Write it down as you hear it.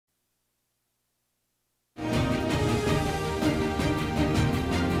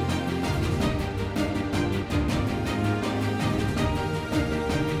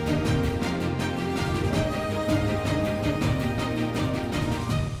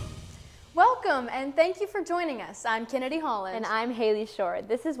Welcome and thank you for joining us. I'm Kennedy Holland. And I'm Haley Short.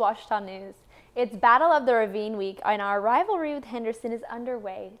 This is Ouachita News. It's Battle of the Ravine Week and our rivalry with Henderson is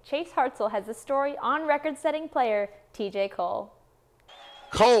underway. Chase Hartzell has a story on record-setting player TJ Cole.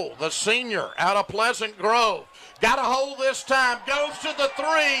 Cole, the senior, out of Pleasant Grove. Got a hold this time. Goes to the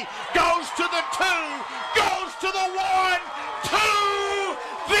 3. Goes to the 2. Goes to the 1. To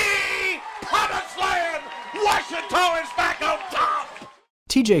the promised land. Ouachita is back on top.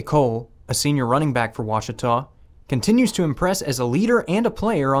 TJ Cole, a senior running back for Ouachita, continues to impress as a leader and a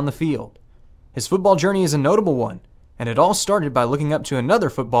player on the field. His football journey is a notable one, and it all started by looking up to another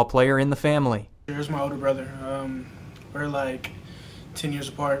football player in the family. Here's my older brother. We're like 10 years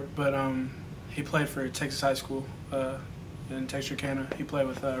apart, but he played for Texas High School in Texarkana. He played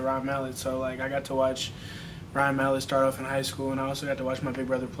with Ryan Mallett, so like I got to watch Ryan Mallett start off in high school, and I also got to watch my big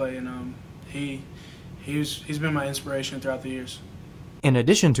brother play, and he's been my inspiration throughout the years. In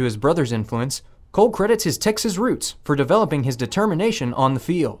addition to his brother's influence, Cole credits his Texas roots for developing his determination on the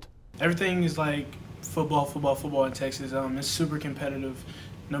field. Everything is like football in Texas. It's super competitive,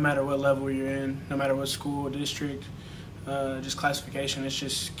 no matter what level you're in, no matter what school, district, just classification. It's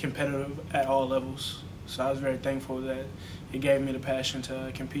just competitive at all levels. So I was very thankful that it gave me the passion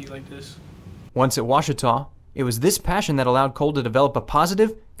to compete like this. Once at Ouachita, it was this passion that allowed Cole to develop a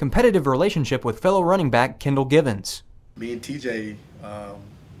positive, competitive relationship with fellow running back Kendall Givens. Me and TJ,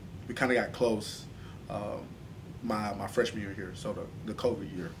 we kind of got close my freshman year here, so the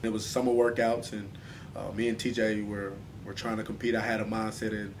COVID year. It was summer workouts, and me and TJ were trying to compete. I had a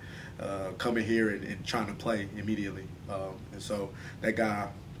mindset in coming here and trying to play immediately. And so that guy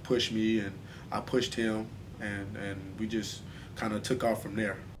pushed me, and I pushed him, and we just kind of took off from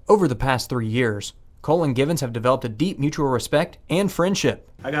there. Over the past 3 years, Cole and Givens have developed a deep mutual respect and friendship.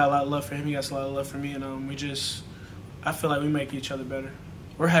 I got a lot of love for him, he got a lot of love for me, and I feel like we make each other better.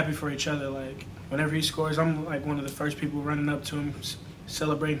 We're happy for each other. Like, whenever he scores, I'm like one of the first people running up to him,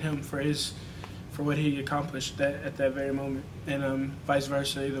 celebrating him for what he accomplished at that very moment, and vice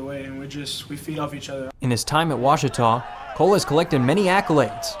versa either way. And we feed off each other. In his time at Ouachita, Cole has collected many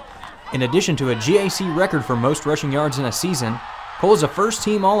accolades. In addition to a GAC record for most rushing yards in a season, Cole is a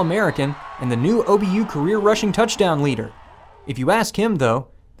first-team All-American and the new OBU career rushing touchdown leader. If you ask him, though,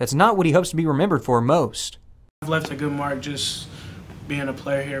 that's not what he hopes to be remembered for most. I've left a good mark just being a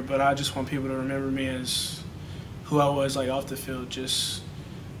player here, but I just want people to remember me as who I was like off the field, just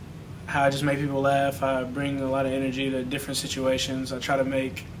how I just make people laugh. I bring a lot of energy to different situations. I try to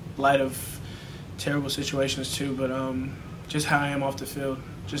make light of terrible situations too, but just how I am off the field,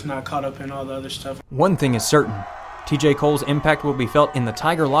 just not caught up in all the other stuff. One thing is certain, TJ Cole's impact will be felt in the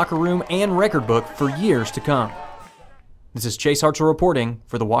Tiger locker room and record book for years to come. This is Chase Hartzell reporting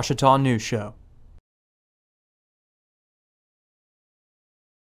for the Ouachita News Show.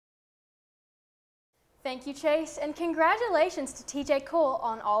 Thank you, Chase, and congratulations to TJ Cole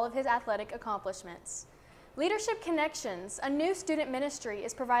on all of his athletic accomplishments. Leadership Connections, a new student ministry,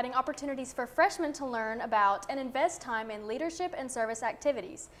 is providing opportunities for freshmen to learn about and invest time in leadership and service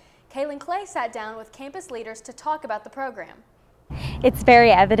activities. Kaylin Clay sat down with campus leaders to talk about the program. It's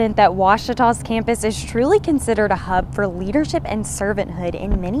very evident that Ouachita's campus is truly considered a hub for leadership and servanthood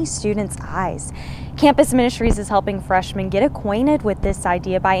in many students' eyes. Campus Ministries is helping freshmen get acquainted with this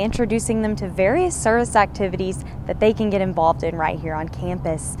idea by introducing them to various service activities that they can get involved in right here on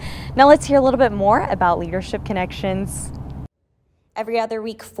campus. Now let's hear a little bit more about Leadership Connections. Every other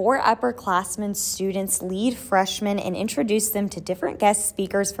week, 4 upperclassmen students lead freshmen and introduce them to different guest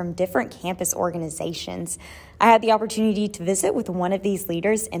speakers from different campus organizations. I had the opportunity to visit with one of these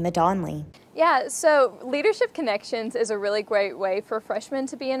leaders, Emma Donley. Yeah, so Leadership Connections is a really great way for freshmen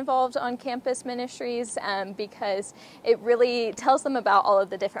to be involved on campus ministries because it really tells them about all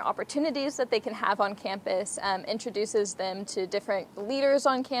of the different opportunities that they can have on campus, introduces them to different leaders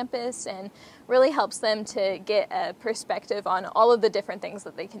on campus, and really helps them to get a perspective on all of the different things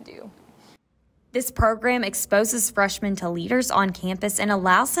that they can do. This program exposes freshmen to leaders on campus and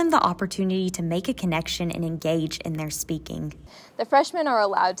allows them the opportunity to make a connection and engage in their speaking. The freshmen are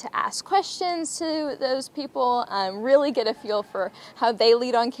allowed to ask questions to those people, really get a feel for how they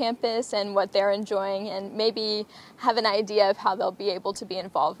lead on campus and what they're enjoying, and maybe have an idea of how they'll be able to be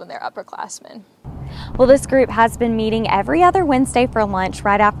involved when they're upperclassmen. Well, this group has been meeting every other Wednesday for lunch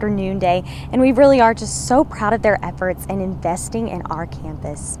right after noonday, and we really are just so proud of their efforts in investing in our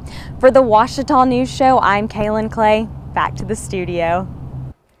campus. For the Ouachita News Show, I'm Kaylin Clay. Back to the studio.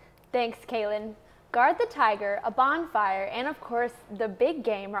 Thanks, Kaylin. Guard the Tiger, a bonfire, and of course, the big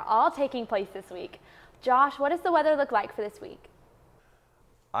game are all taking place this week. Josh, what does the weather look like for this week?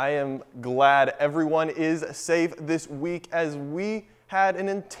 I am glad everyone is safe this week as we had an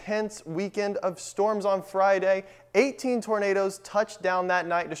intense weekend of storms on Friday. 18 tornadoes touched down that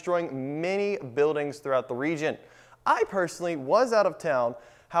night, destroying many buildings throughout the region. I personally was out of town.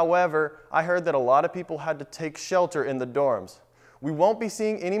 However, I heard that a lot of people had to take shelter in the dorms. We won't be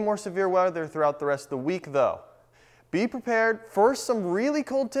seeing any more severe weather throughout the rest of the week, though. Be prepared for some really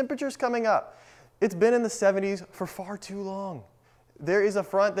cold temperatures coming up. It's been in the 70s for far too long. There is a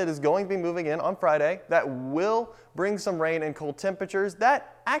front that is going to be moving in on Friday that will bring some rain and cold temperatures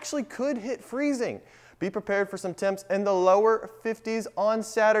that actually could hit freezing. Be prepared for some temps in the lower 50s on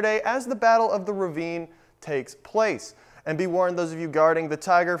Saturday as the Battle of the Ravine takes place. And be warned, those of you guarding the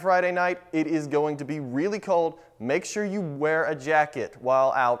Tiger Friday night, it is going to be really cold. Make sure you wear a jacket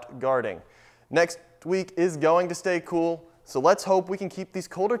while out guarding. Next week is going to stay cool, so let's hope we can keep these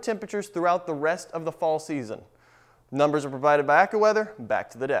colder temperatures throughout the rest of the fall season. Numbers are provided by AccuWeather. Back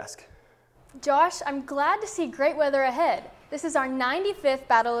to the desk. Josh, I'm glad to see great weather ahead. This is our 95th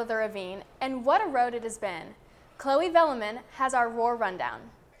Battle of the Ravine, and what a road it has been. Chloe Velleman has our Roar Rundown.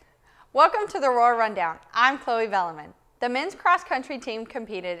 Welcome to the Roar Rundown. I'm Chloe Velleman. The men's cross-country team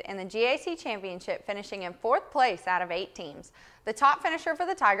competed in the GAC Championship, finishing in 4th place out of 8 teams. The top finisher for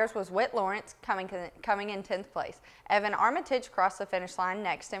the Tigers was Whit Lawrence, coming in 10th place. Evan Armitage crossed the finish line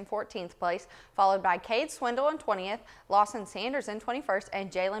next in 14th place, followed by Cade Swindle in 20th, Lawson Sanders in 21st,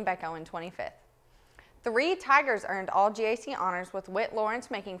 and Jalen Becko in 25th. 3 Tigers earned all GAC honors, with Whit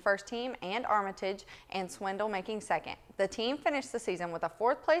Lawrence making first team and Armitage and Swindle making second. The team finished the season with a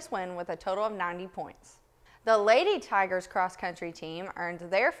 4th place win with a total of 90 points. The Lady Tigers cross-country team earned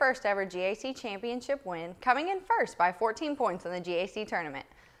their first ever GAC championship win, coming in first by 14 points in the GAC tournament.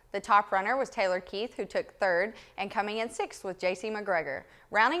 The top runner was Taylor Keith, who took 3rd, and coming in 6th with JC McGregor.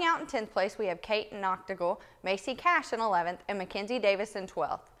 Rounding out in 10th place, we have Kate Noctigal, Macy Cash in 11th, and Mackenzie Davis in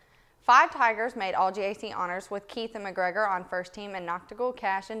 12th. 5 Tigers made all GAC honors, with Keith and McGregor on first team and Noctigal,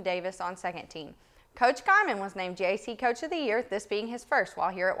 Cash, and Davis on second team. Coach Guyman was named GAC Coach of the Year, this being his first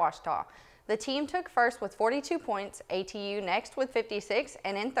while here at Ouachita. The team took first with 42 points, ATU next with 56,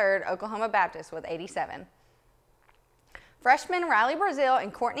 and in third, Oklahoma Baptist with 87. Freshmen Riley Brazil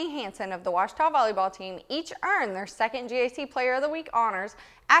and Courtney Hansen of the Ouachita volleyball team each earned their second GAC Player of the Week honors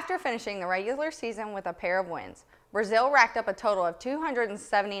after finishing the regular season with a pair of wins. Brazil racked up a total of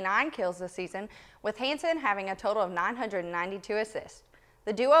 279 kills this season, with Hansen having a total of 992 assists.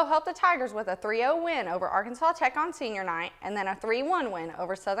 The duo helped the Tigers with a 3-0 win over Arkansas Tech on senior night and then a 3-1 win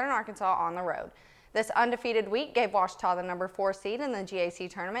over Southern Arkansas on the road. This undefeated week gave Ouachita the number 4 seed in the GAC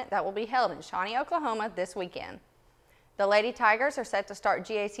tournament that will be held in Shawnee, Oklahoma this weekend. The Lady Tigers are set to start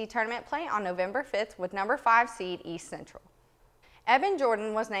GAC tournament play on November 5th with number 5 seed East Central. Evan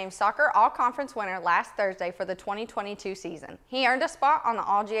Jordan was named Soccer All-Conference winner last Thursday for the 2022 season. He earned a spot on the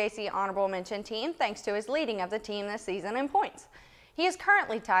All-GAC Honorable Mention team thanks to his leading of the team this season in points. He is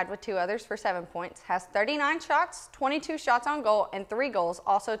currently tied with 2 others for 7 points, has 39 shots, 22 shots on goal, and 3 goals,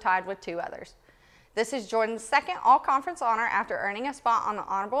 also tied with 2 others. This is Jordan's second all-conference honor after earning a spot on the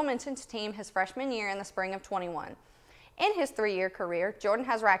Honorable Mentions team his freshman year in the spring of 21. In his 3-year career, Jordan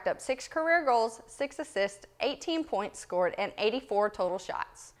has racked up 6 career goals, 6 assists, 18 points scored, and 84 total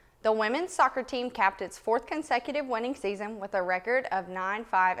shots. The women's soccer team capped its 4th consecutive winning season with a record of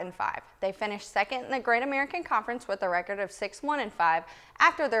 9-5-5. They finished second in the Great American Conference with a record of 6-1-5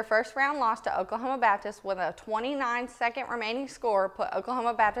 after their first round loss to Oklahoma Baptist, with a 29-second remaining score put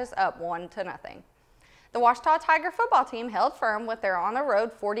Oklahoma Baptist up 1-0. The Ouachita Tiger football team held firm with their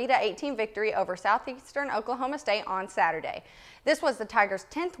on-the-road 40-18 victory over Southeastern Oklahoma State on Saturday. This was the Tigers'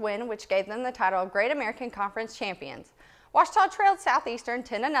 10th win, which gave them the title of Great American Conference champions. Ouachita trailed Southeastern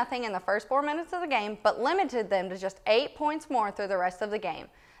 10-0 in the first 4 minutes of the game, but limited them to just 8 points more through the rest of the game.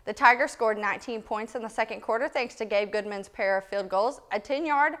 The Tigers scored 19 points in the second quarter thanks to Gabe Goodman's pair of field goals, a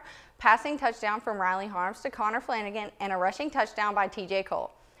 10-yard passing touchdown from Riley Harms to Connor Flanagan, and a rushing touchdown by TJ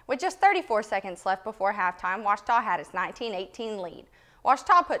Cole. With just 34 seconds left before halftime, Ouachita had its 19-18 lead.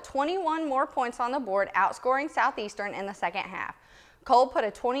 Ouachita put 21 more points on the board, outscoring Southeastern in the second half. Cole put a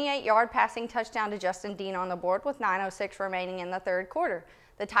 28-yard passing touchdown to Justin Dean on the board with 9:06 remaining in the third quarter.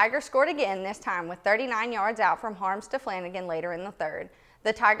 The Tigers scored again, this time with 39 yards out from Harms to Flanagan later in the third.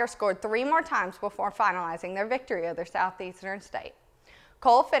 The Tigers scored 3 more times before finalizing their victory over Southeastern State.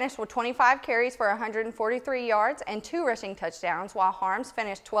 Cole finished with 25 carries for 143 yards and 2 rushing touchdowns, while Harms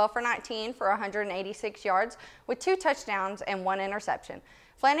finished 12 for 19 for 186 yards with 2 touchdowns and 1 interception.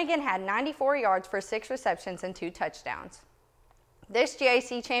 Flanagan had 94 yards for 6 receptions and 2 touchdowns. This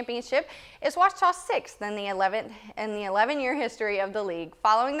GAC championship is Ouachita's 6th in the 11-year history of the league,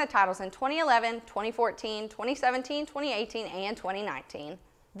 following the titles in 2011, 2014, 2017, 2018, and 2019.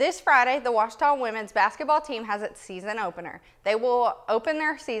 This Friday, the Ouachita women's basketball team has its season opener. They will open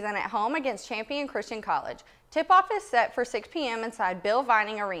their season at home against champion Christian College. Tip-off is set for 6 p.m. inside Bill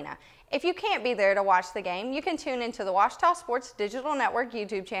Vining Arena. If you can't be there to watch the game, you can tune into the Ouachita Sports Digital Network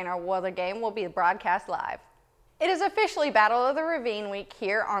YouTube channel where the game will be broadcast live. It is officially Battle of the Ravine week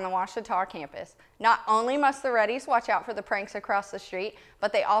here on the Ouachita campus. Not only must the Reddies watch out for the pranks across the street,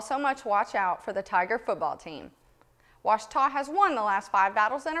 but they also must watch out for the Tiger football team. Ouachita has won the last 5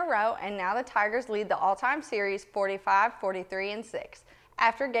 battles in a row, and now the Tigers lead the all-time series 45, 43, and 6.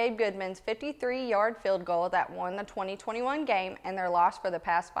 After Gabe Goodman's 53-yard field goal that won the 2021 game and their loss for the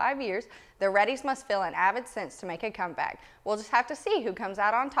past 5 years, the Reddies must feel an avid sense to make a comeback. We'll just have to see who comes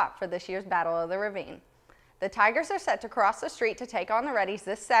out on top for this year's Battle of the Ravine. The Tigers are set to cross the street to take on the Reddies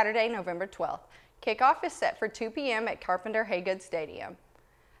this Saturday, November 12th. Kickoff is set for 2 p.m. at Carpenter Haygood Stadium.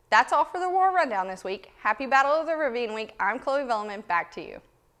 That's all for the Roar Rundown this week. Happy Battle of the Ravine week. I'm Chloe Velleman. Back to you.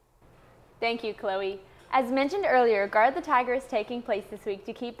 Thank you, Chloe. As mentioned earlier, Guard the Tiger is taking place this week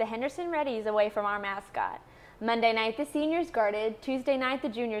to keep the Henderson Reddies away from our mascot. Monday night, the seniors guarded. Tuesday night, the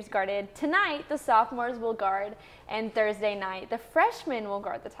juniors guarded. Tonight, the sophomores will guard. And Thursday night, the freshmen will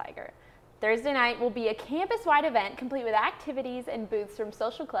guard the Tiger. Thursday night will be a campus-wide event complete with activities and booths from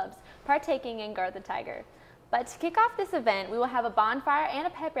social clubs partaking in Guard the Tiger. But to kick off this event, we will have a bonfire and a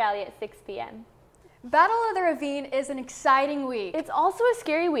pep rally at 6 p.m. Battle of the Ravine is an exciting week. It's also a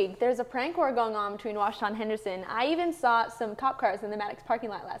scary week. There's a prank war going on between Ouachita and Henderson. I even saw some cop cars in the Maddox parking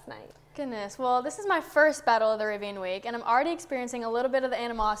lot last night. Goodness, well, this is my first Battle of the Ravine week, and I'm already experiencing a little bit of the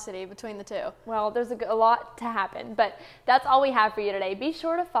animosity between the two. Well, there's a lot to happen, but that's all we have for you today. Be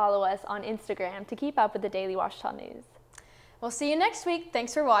sure to follow us on Instagram to keep up with the daily Ouachita news. We'll see you next week.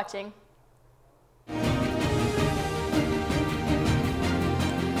 Thanks for watching.